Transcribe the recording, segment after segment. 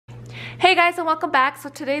Hey guys, and welcome back. So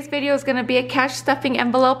today's video is going to be a cash stuffing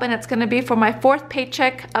envelope, and it's going to be for my 4th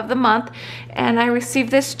paycheck of the month, and I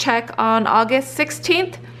received this check on August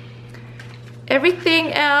 16th.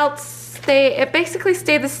 Everything else it basically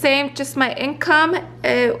stayed the same, just my income.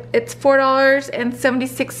 It's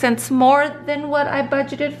 $4.76 more than what I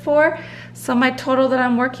budgeted for. So my total that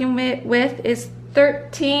I'm working with is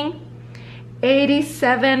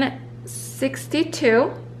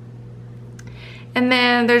 $1387.62. And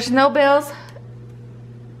then there's no bills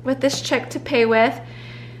with this check to pay with.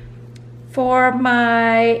 For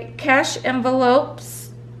my cash envelopes,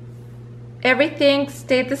 everything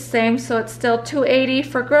stayed the same, so it's still $280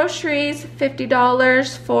 for groceries,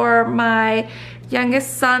 $50 for my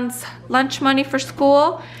youngest son's lunch money for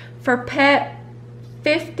school, for pet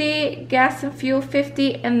 $50, gas and fuel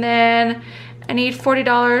 $50, and then I need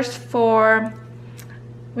 $40 for,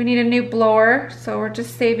 we need a new blower, so we're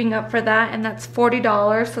just saving up for that, and that's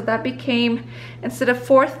 $40. So that became, instead of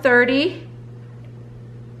 $430,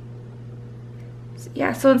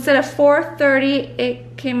 yeah, so instead of $430,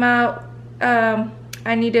 it came out,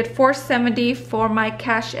 I needed $470 for my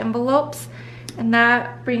cash envelopes, and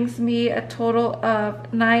that brings me a total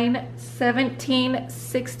of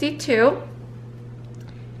 $917.62.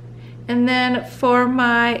 And then for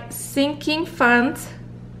my sinking funds,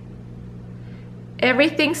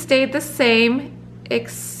 everything stayed the same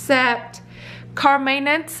except car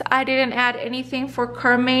maintenance. I didn't add anything for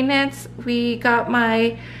car maintenance. We got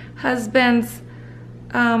my husband's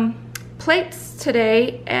plates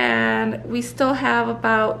today, and we still have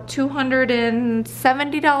about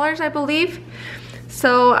 $270, I believe.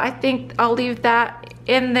 So I think I'll leave that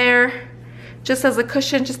in there just as a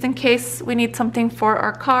cushion, just in case we need something for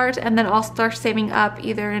our cars. And then I'll start saving up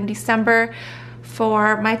either in December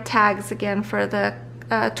for my tags again for the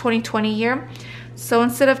 2020 year. So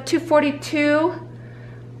instead of $242,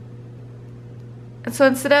 so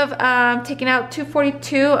instead of taking out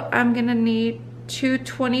 $242, I'm gonna need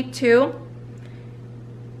 $222.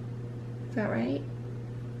 Is that right?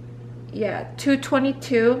 Yeah,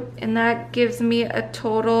 $222, and that gives me a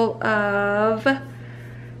total of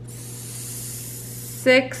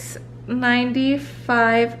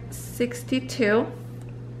 $695.62.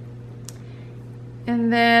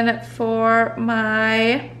 And then for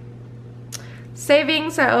my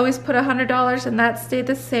savings, I always put $100, and that stayed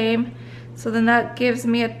the same. So then that gives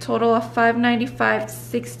me a total of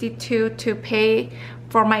 $595.62 to pay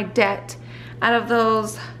for my debt. Out of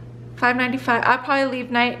those $595, I'll probably leave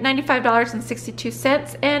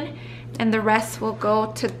 $95.62 in, and the rest will go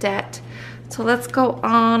to debt. So let's go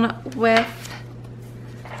on with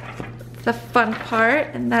the fun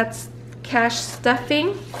part, and that's cash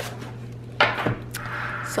stuffing.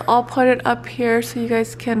 So I'll put it up here so you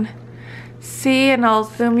guys can see, and I'll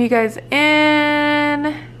zoom you guys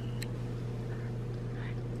in.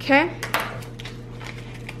 Okay.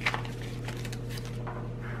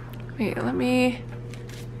 Wait, let me.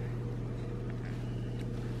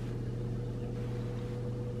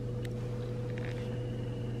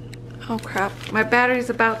 Oh crap, my battery's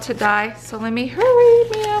about to die, so let me hurry.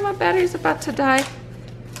 Yeah, my battery's about to die.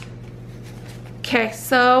 Okay,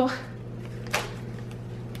 so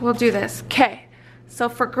we'll do this. Okay, so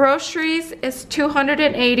for groceries it's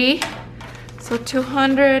 $280. So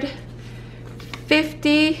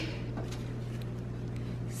 $250,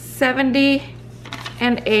 $70,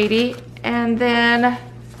 and $80. And then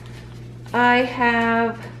I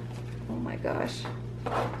have, oh my gosh,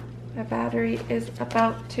 my battery is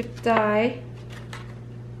about to die.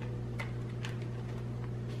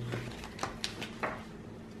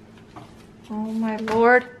 Oh my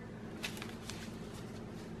Lord.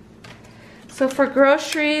 So for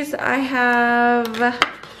groceries, I have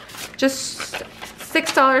just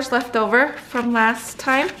 $6 left over from last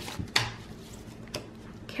time.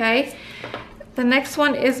 Okay. The next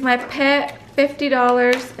one is my pet,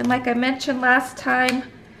 $50. And like I mentioned last time,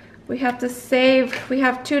 we have to save. We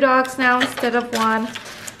have 2 dogs now instead of 1.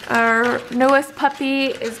 Our newest puppy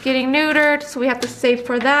is getting neutered, so we have to save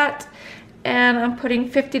for that. And I'm putting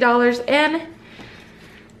 $50 in.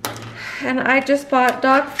 And I just bought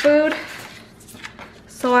dog food.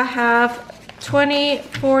 So I have 20,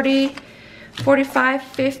 40, 45,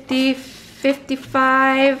 50,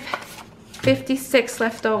 55, 56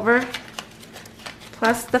 left over,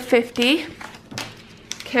 plus the 50.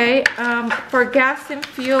 Okay, for gas and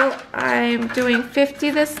fuel, I'm doing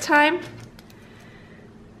 50 this time.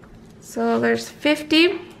 So there's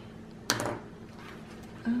 50.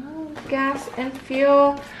 Gas and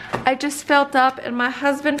fuel. I just filled up, and my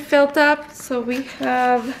husband filled up, so we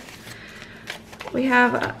have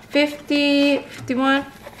 50, 51,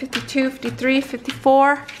 52, 53,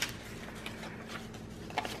 54.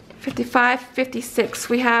 55, 56.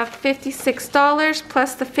 We have $56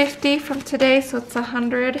 plus the 50 from today, so it's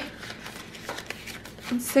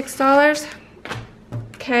 $106.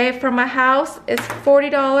 Okay, for my house it's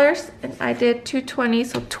 $40 and I did 220,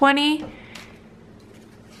 so 20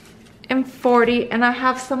 and 40, and I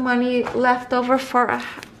have some money left over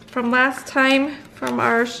from last time from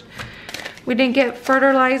ours. We didn't get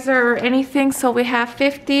fertilizer or anything, so we have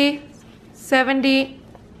 50, 70,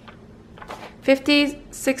 50,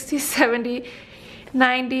 60, 70,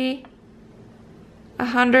 90,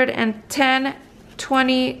 110,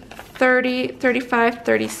 20, 30, 35,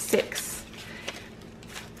 36.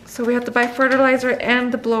 So we have to buy fertilizer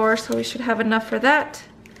and the blower, so we should have enough for that.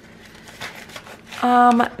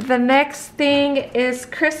 The next thing is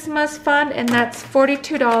Christmas fund, and that's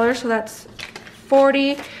 $42, so that's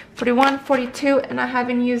 40, 41, 42, and I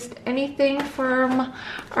haven't used anything from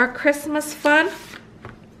our Christmas fund.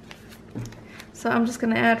 So I'm just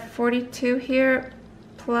gonna add 42 here,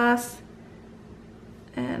 plus,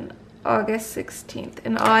 and August 16th,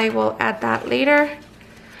 and I will add that later.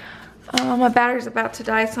 My battery's about to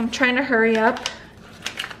die, so I'm trying to hurry up.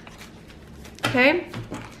 Okay.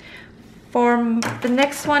 For the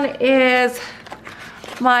next one is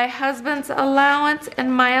my husband's allowance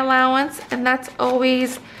and my allowance, and that's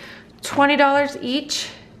always $20 each.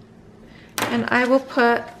 And I will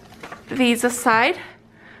put these aside.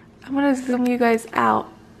 I'm gonna zoom you guys out.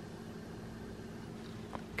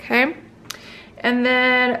 Okay. And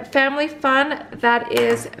then family fun, that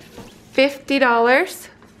is $50.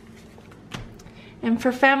 And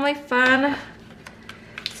for family fun,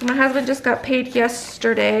 so my husband just got paid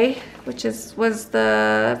yesterday, which was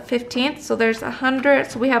the 15th. So there's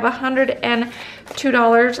 100, so we have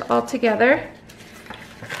 $102 altogether.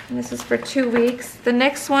 And this is for 2 weeks. The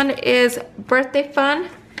next one is birthday fun,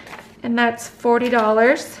 and that's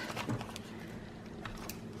 $40.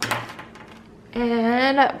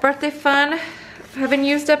 And birthday fun, I haven't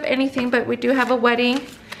used up anything, but we do have a wedding.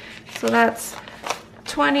 So that's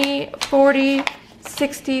 20, 40,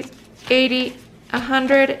 60, 80,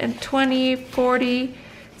 120, 40,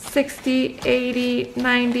 60, 80,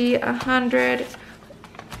 90, 100,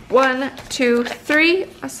 1, 2, 3,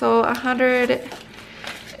 so 100,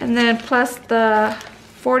 and then plus the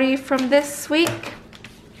 40 from this week.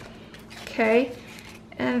 Okay,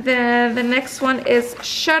 and then the next one is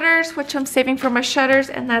shutters, which I'm saving for my shutters,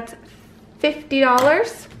 and that's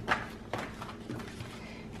 $50.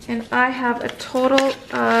 And I have a total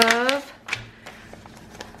of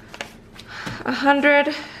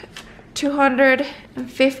 100,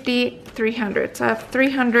 250, 300. So I have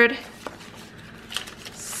 300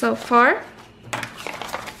 so far.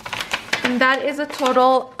 And that is a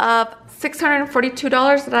total of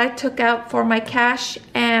 $642 that I took out for my cash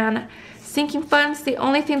and sinking funds. The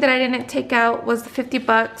only thing that I didn't take out was the 50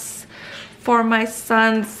 bucks for my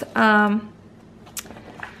son's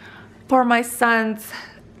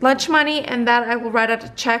lunch money, and that I will write out a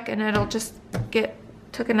check and it'll just get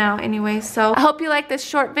taken out anyway. So I hope you like this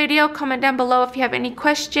short video. Comment down below if you have any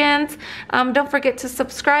questions. Don't forget to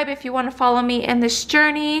subscribe if you want to follow me in this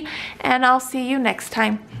journey, and I'll see you next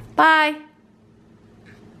time. Bye.